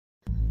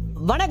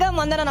வணக்கம்,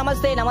 வந்தன,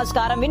 நமஸ்தே,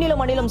 நமஸ்காரம். விண்ணிலும்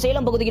மண்ணிலும்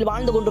சேலம் பகுதியில்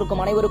வாழ்ந்து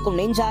கொண்டிருக்கும் அனைவருக்கும்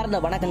நெஞ்சார்ந்த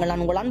வணக்கங்கள்.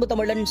 நான் உங்கள் அன்பு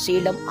தமிழன்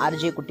சேலம்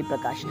ஆர்ஜே குட்டி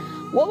பிரகாஷ்.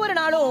 ஒவ்வொரு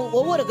நாளும்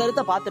ஒவ்வொரு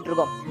கருத்தை பார்த்துட்டு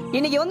இருக்கோம்.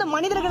 இன்னைக்கு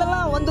மனிதர்கள்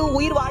எல்லாம்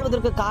உயிர்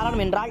வாழ்வதற்கு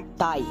காரணம் என்றால்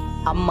தாய்,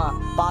 அம்மா,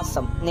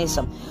 பாசம்,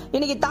 நேசம்.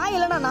 இன்னைக்கு தாய்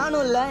இல்லைன்னா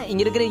நானும் இல்ல,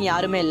 இங்க இருக்கிறவங்க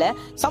யாருமே இல்ல.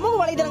 சமூக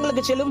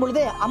வலைதளங்களுக்கு செல்லும்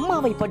பொழுது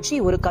அம்மாவை பற்றி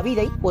ஒரு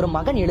கவிதை ஒரு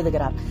மகன்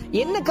எழுதுகிறார்.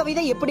 என்ன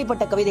கவிதை,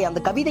 எப்படிப்பட்ட கவிதை?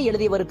 அந்த கவிதை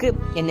எழுதியவருக்கு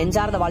என்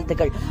நெஞ்சார்ந்த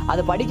வாழ்த்துக்கள்.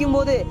 அது படிக்கும்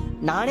போது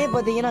நானே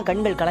பாத்தீங்கன்னா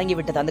கண்கள் கலங்கி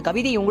விட்டது. அந்த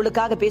கவிதை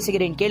உங்களுக்காக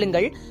பேசுகிறேன்,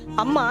 கேளுங்கள்.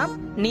 அம்மா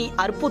நீ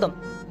அற்புதம்.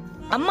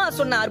 அம்மா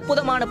சொன்ன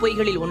அற்புதமான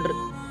பொய்களில் ஒன்று,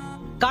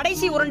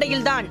 கடைசி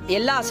உருண்டையில் தான்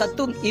எல்லா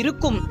சத்தும்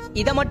இருக்கும்,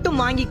 இதை மட்டும்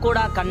வாங்கி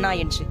கோடா கண்ணா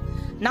என்று.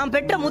 நாம்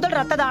பெற்ற முதல்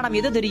ரத்த தானம்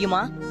எது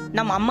தெரியுமா?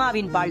 நம்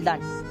அம்மாவின்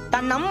பால்தான்.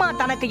 தன் அம்மா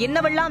தனக்கு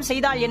என்னவெல்லாம்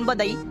செய்தாள்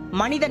என்பதை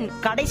மனிதன்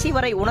கடைசி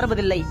வரை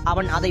உணர்வதில்லை.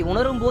 அவன் அதை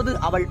உணரும் போது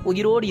அவள்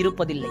உயிரோடு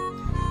இருப்பதில்லை.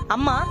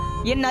 அம்மா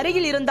என்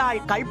அருகில்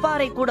இருந்தால்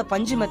கல்பாறை கூட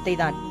பஞ்சுமெத்தை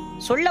தான்.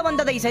 சொல்ல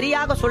வந்ததை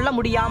சரியாக சொல்ல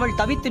முடியாமல்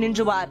தவித்து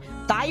நின்றுவார்.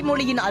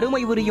 தாய்மொழியின்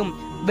அருமை புரியும்.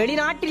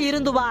 வெளிநாட்டில்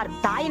இருந்துவார்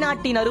தாய்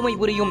நாட்டின் அருமை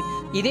புரியும்.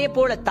 இதே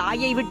போல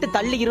தாயை விட்டு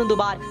தள்ளி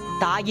இருந்துவார்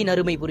தாயின்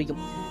அருமை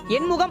புரியும்.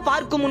 என் முகம்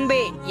பார்க்கும் முன்பே,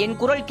 என்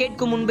குரல்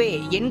கேட்கும் முன்பே,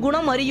 என்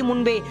குணம் அறியும்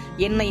முன்பே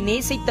என்னை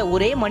நேசித்த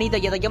ஒரே மனித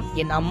இதயம்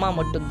என் அம்மா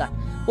மட்டும்தான்.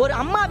 ஒரு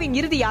அம்மாவின்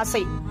இறுதி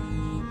ஆசை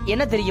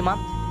என்ன தெரியுமா?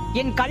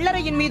 என்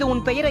கல்லறையின் மீது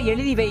உன் பெயரை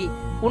எழுதி வை,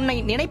 உன்னை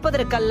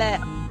நினைப்பதற்கல்ல,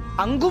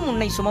 அங்கும்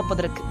உன்னை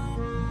சுமப்பதற்கு.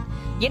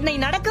 என்னை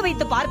நடக்க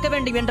வைத்து பார்க்க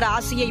வேண்டும் என்ற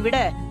ஆசையை விட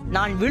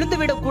நான்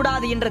விழுந்துவிடக்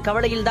கூடாது என்ற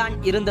கவலையில் தான்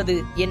இருந்தது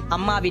என்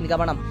அம்மாவின்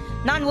கவனம்.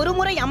 நான் ஒரு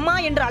முறை அம்மா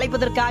என்று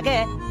அழைப்பதற்காக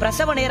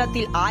பிரசவ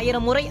நேரத்தில்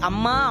 1000 முறை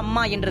அம்மா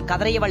அம்மா என்று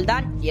கதறியவள்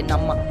தான் என்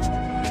அம்மா.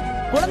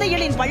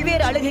 குழந்தைகளின்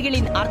பல்வேறு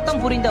அழுகைகளின்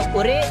அர்த்தம் புரிந்த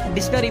ஒரே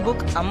டிக்ஷனரி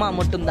புக் அம்மா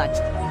மட்டும்தான்.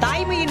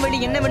 தாய்மையின் வழி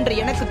என்னவென்று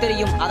எனக்கு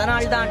தெரியும்.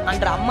 அதனால் தான்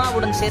அன்று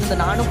அம்மாவுடன் சேர்ந்து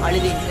நானும்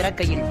அழுதேன்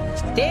பிறக்கையில்.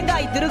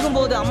 தேங்காய் திருகும்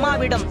போது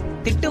அம்மாவிடம்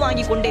திட்டு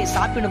வாங்கி கொண்டே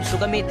சாப்பிடும்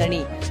சுகமே தனி.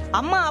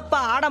 அம்மா அப்பா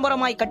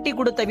ஆடம்பரமாய் கட்டி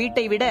கொடுத்த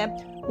வீட்டை விட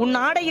உன்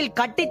ஆடையில்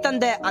கட்டி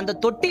தந்த அந்த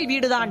தொட்டில்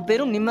வீடுதான்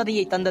பெரும்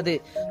நிம்மதியை தந்தது.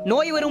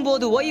 நோய்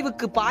வரும்போது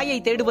ஓய்வுக்கு பாயை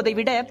தேடுவதை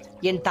விட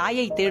என்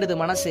தாயை தேடுது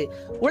மனசு.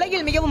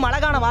 உலகில் மிகவும்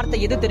அழகான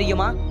வார்த்தை எது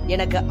தெரியுமா?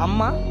 எனக்கு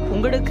அம்மா.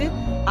 உங்களுக்கு?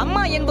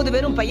 அம்மா என்பது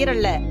வெறும் பெயர்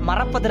அல்ல,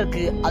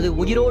 மறப்பதற்கு அது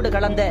உயிரோடு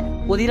கலந்த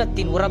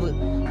உதிரத்தின் உறவு.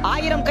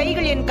 1000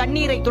 கைகள் என்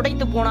கண்ணீரை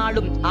துடைத்து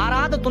போனாலும்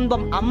ஆறாத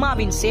துன்பம்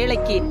அம்மாவின்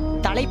சேலைக்கு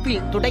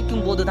தலைப்பில்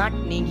துடைக்கும் போதுதான்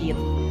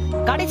நீங்கியது.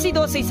 கடைசி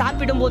தோசை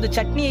சாப்பிடும் போது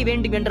சட்னியை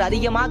வேண்டும் என்று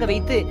அதிகமாக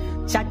வைத்து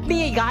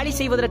சட்னியை காலி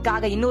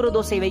செய்வதற்காக இன்னொரு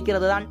தோசை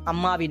வைக்கிறது தான்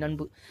அம்மாவின்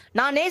அன்பு.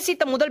 நான்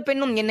நேசித்த முதல்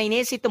பெண்ணும் என்னை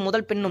நேசித்த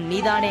முதல் பெண்ணும்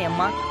நீதானே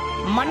அம்மா.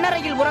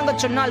 மண்ணறையில்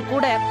உறங்கச் சொன்னால்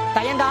கூட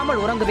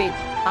தயங்காமல் உறங்குவேன்.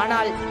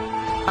 ஆனால்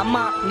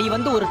அம்மா நீ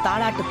ஒரு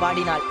தாலாட்டு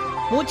பாடினாள்.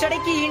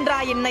 மூச்சடைக்கு ஈன்றா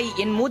என்னை,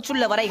 என்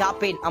மூச்சுள்ள வரை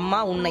காப்பேன் அம்மா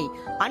உன்னை.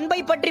 அன்பை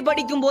பற்றி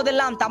படிக்கும்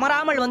போதெல்லாம்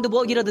தமராமல் வந்து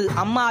போகிறது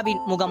அம்மாவின்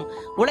முகம்.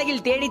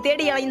 உலகில் தேடி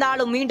தேடி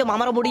அலைந்தாலும் மீண்டும்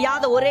அமர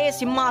முடியாத ஒரே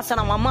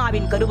சிம்மாசனம்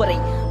அம்மாவின் கருவறை.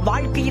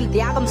 வாழ்க்கையில்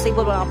தியாகம்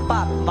செய்பவர் அப்பா,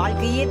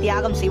 வாழ்க்கையே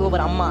தியாகம்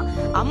செய்பவர் அம்மா.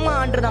 அம்மா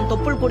அன்று நம்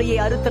தொப்புள் கொடியை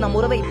அறுத்து நம்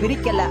உறவை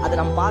பிரிக்கல, அது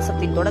நம்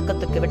பாசத்தின்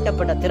தொடக்கத்துக்கு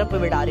வெட்டப்பட்ட திறப்பு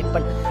விழா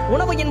ரிப்பன்.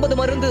 உணவு என்பது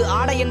மருந்து,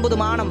 ஆடை என்பது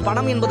மானம்,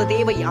 பணம் என்பது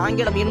தேவை,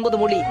 ஆங்கிலம் என்பது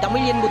மொழி,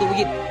 தமிழ் என்பது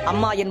உயிர்,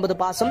 அம்மா என்பது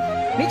பாசம்.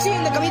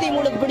 நிச்சயம் இந்த கவிதை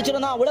உங்களுக்கு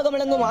பிடிச்சிருந்தா உலகம்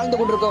வாழ்ந்து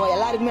கொண்டிருக்கோம்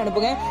எல்லாருக்குமே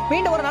அனுப்புங்க.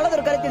 மீண்டும் ஒரு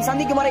நல்லதொரு கருத்தில்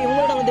சந்திக்கும் வரை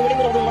உங்களிடம்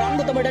விடைபெறுவது உங்கள்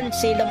அன்பு தமிழன்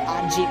சேலம்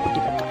ஆர்ஜே குட்டி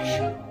பிரகாஷ்.